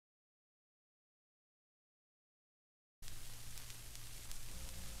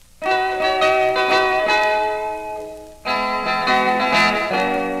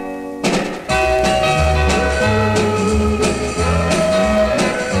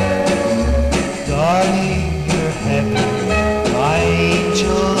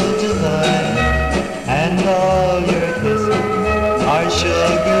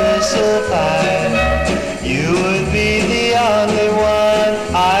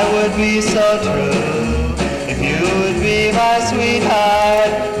would be so true if you would be my sweetheart.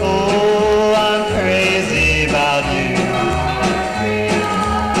 Oh, I'm crazy about you.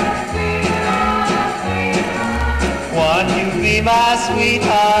 Won't you be my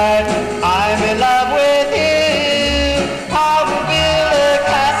sweetheart? I'm in love with you. I will build a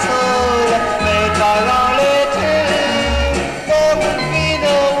castle made by only two. There would be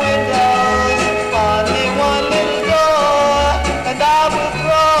no windows, only one little door, and I would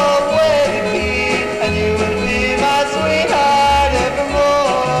throw away the key, and you would be my sweetheart evermore.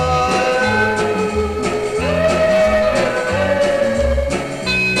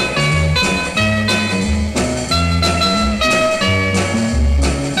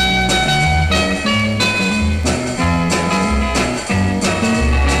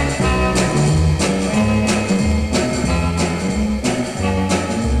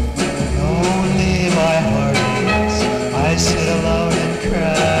 I sit alone and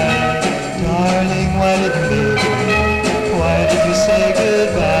cry, darling, why did we